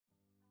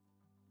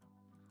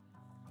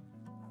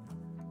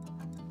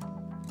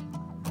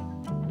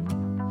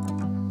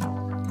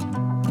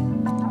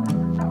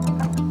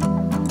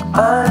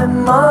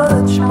I'm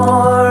much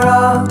more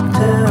optimistic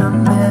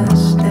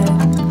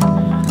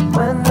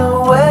when the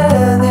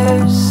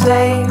weather's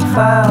safe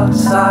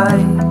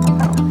outside.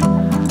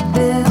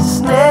 This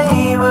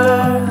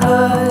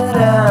neighborhood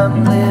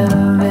I'm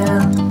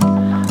living,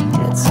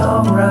 it's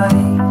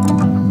alright.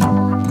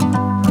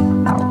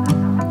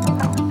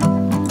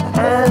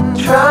 And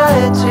try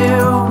to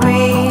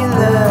be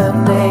the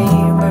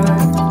neighbor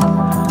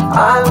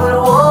I would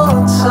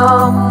want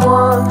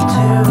someone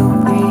to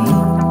be,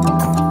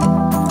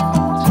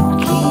 to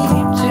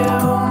keep to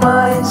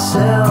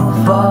myself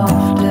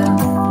often,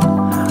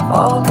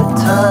 all the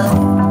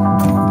time.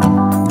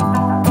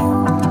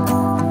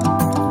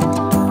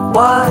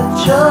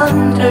 Watch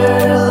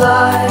underlying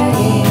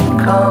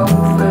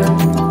comfort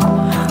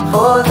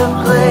for the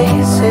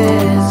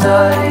places I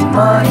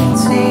might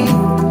see,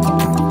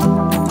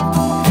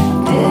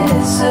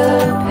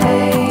 dissipating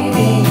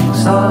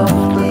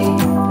softly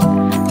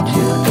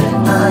to the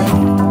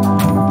night.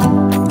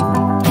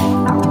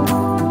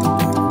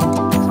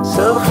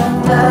 So for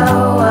now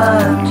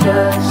I'm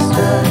just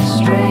a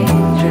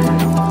stranger,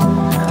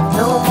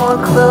 no more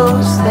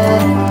close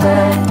than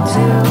that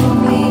to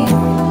me.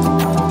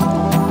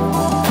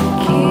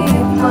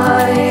 Keep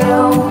my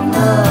own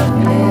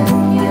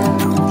opinion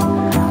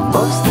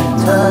most of the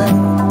time.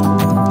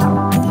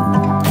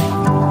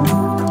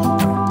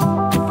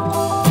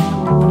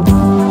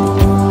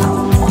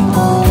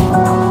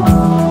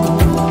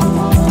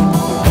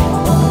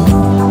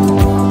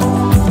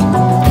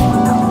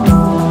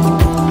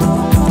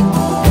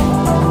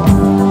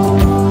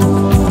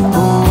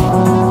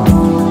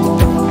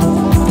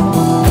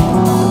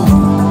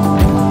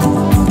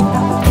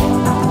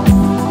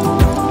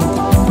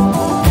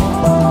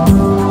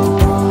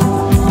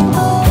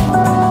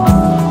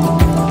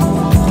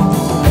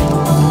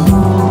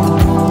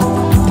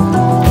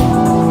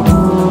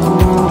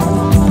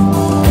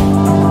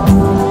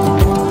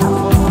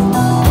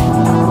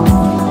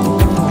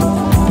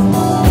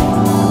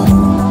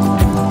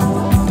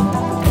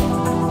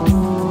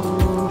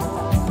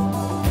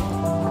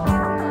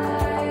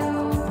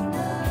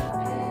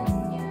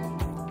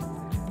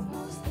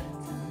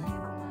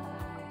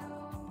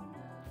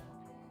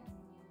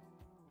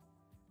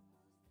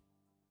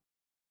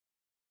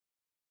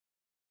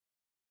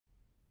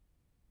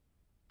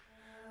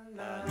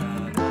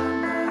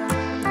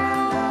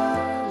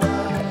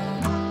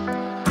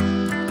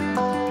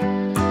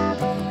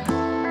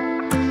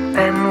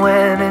 And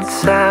when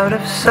it's out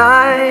of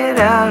sight,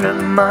 out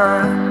of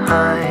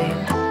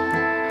mind,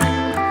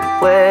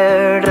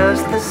 where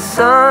does the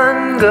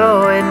sun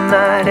go at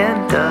night?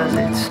 And does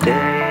it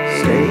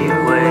stay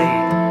away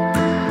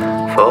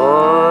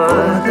for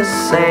the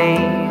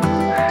same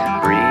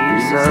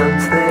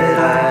reasons that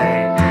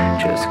I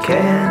just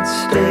can't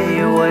stay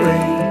away?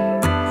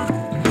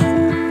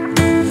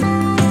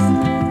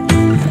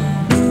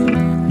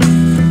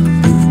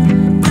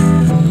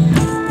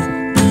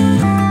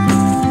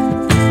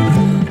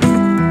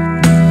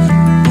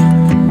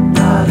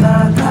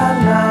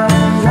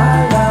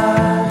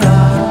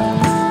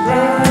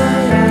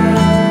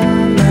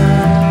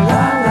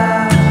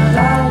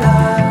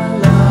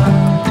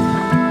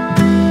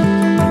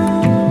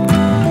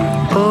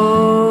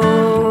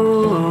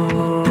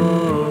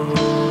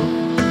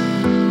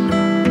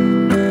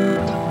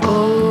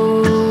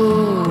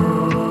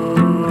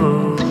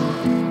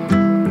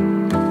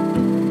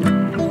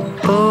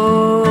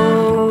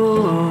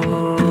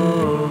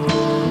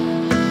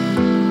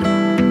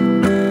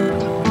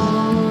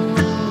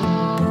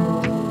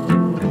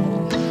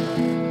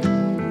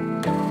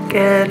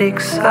 Get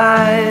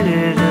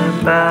excited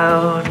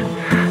about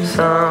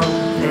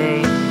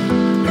something.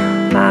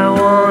 I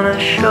wanna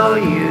show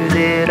you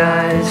that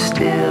I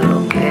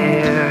still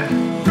care.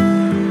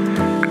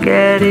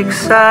 Get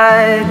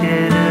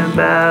excited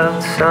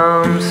about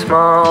some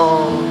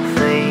small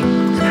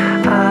things.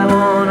 I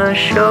wanna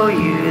show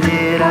you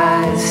that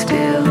I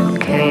still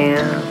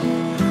can.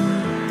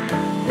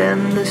 Then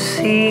the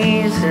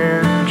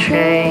season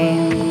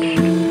changed,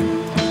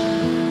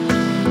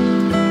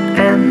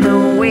 and the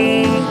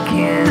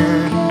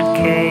weekend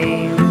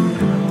came.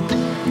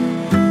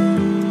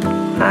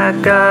 I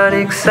got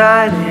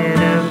excited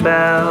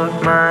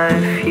about my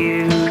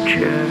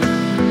future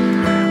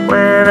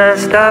when I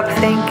stopped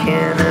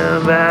thinking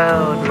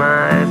about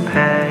my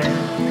past.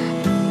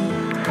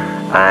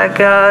 I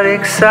got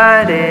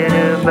excited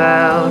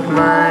about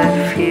my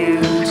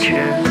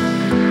future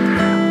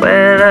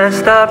when I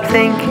stopped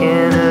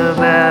thinking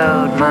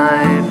about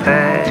my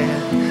past.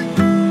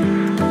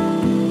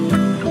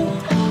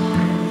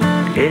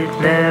 It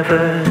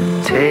never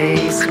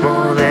takes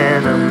more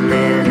than a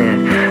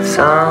minute,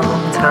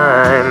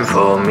 sometime,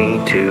 for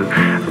me to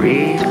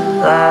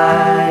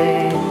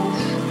realize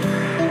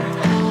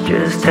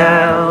just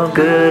how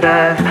good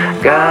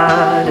I've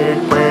got it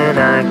when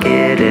I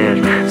get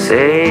it,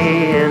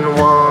 saying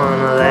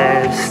one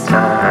last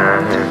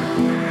time.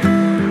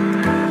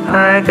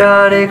 I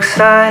got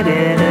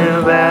excited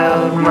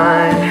about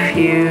my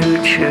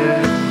future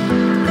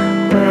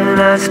when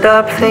I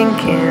stopped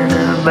thinking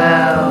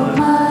about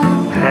my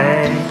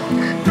past.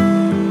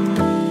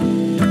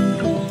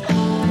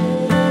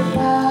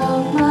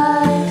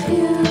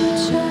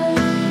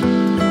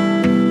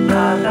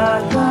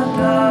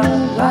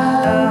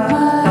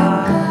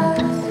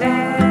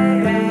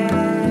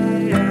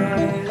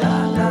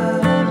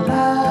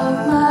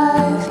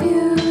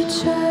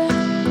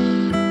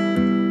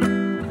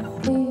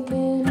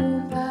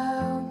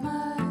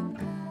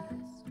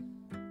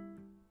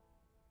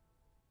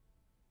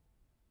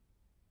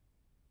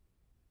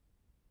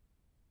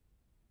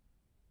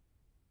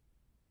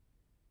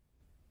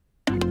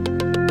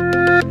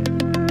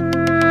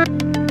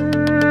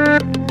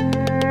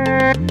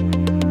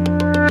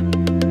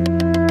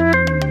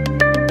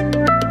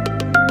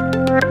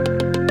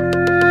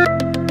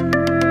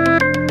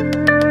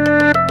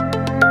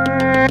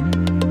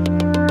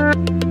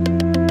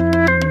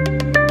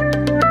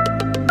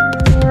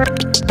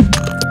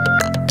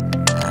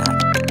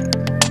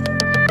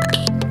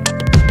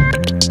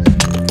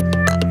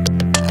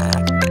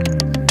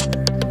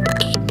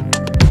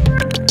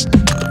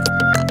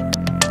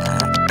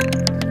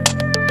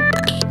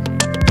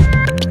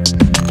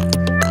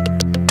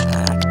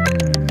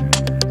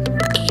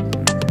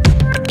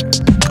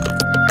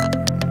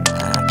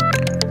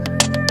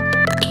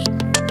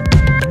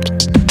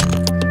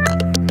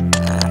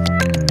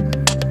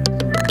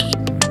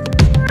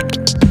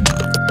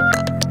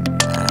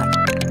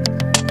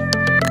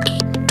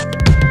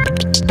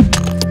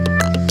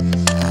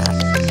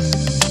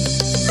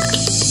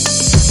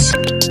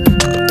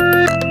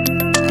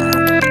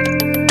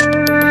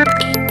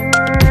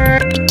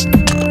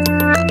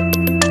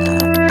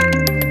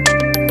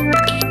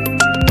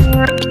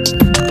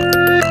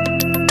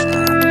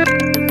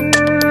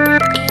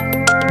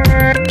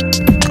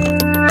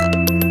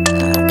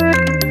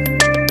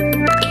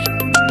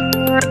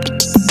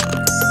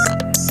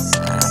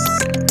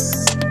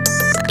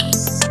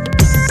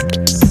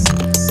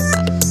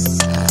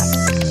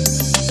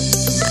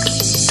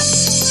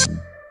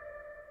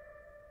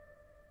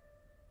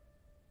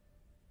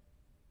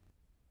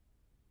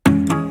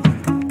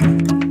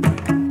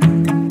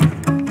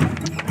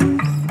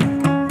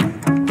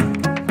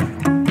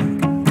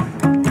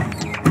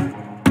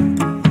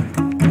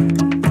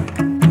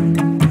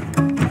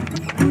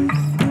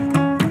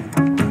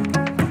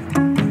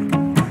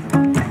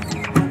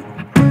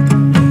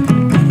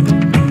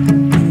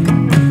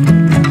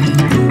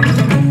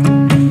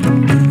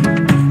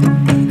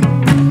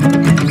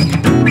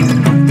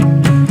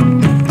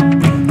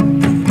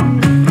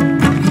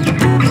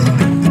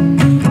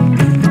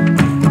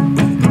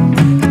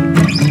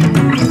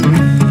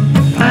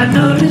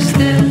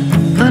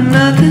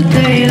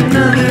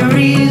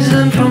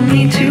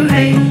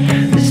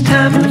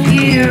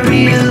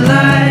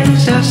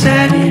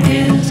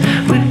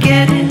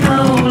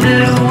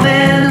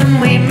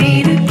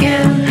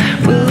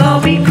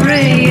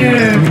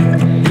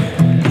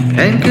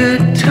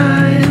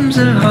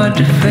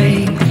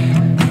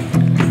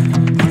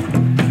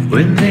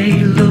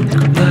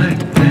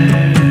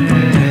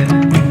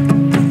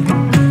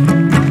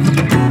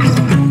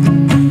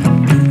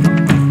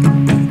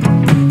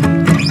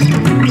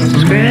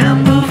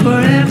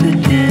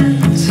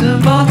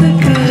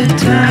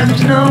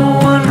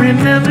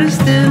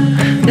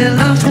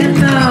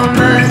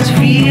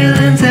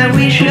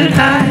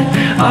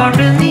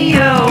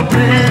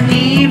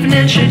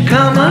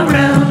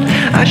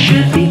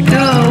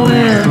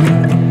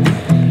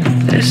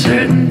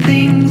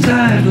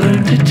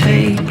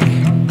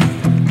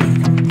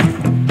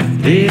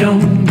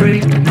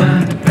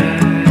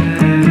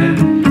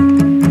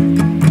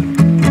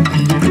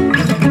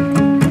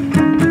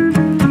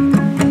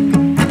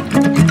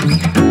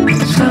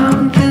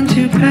 Something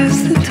to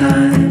pass the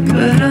time,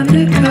 but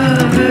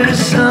undercover,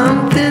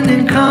 something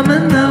in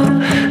common though.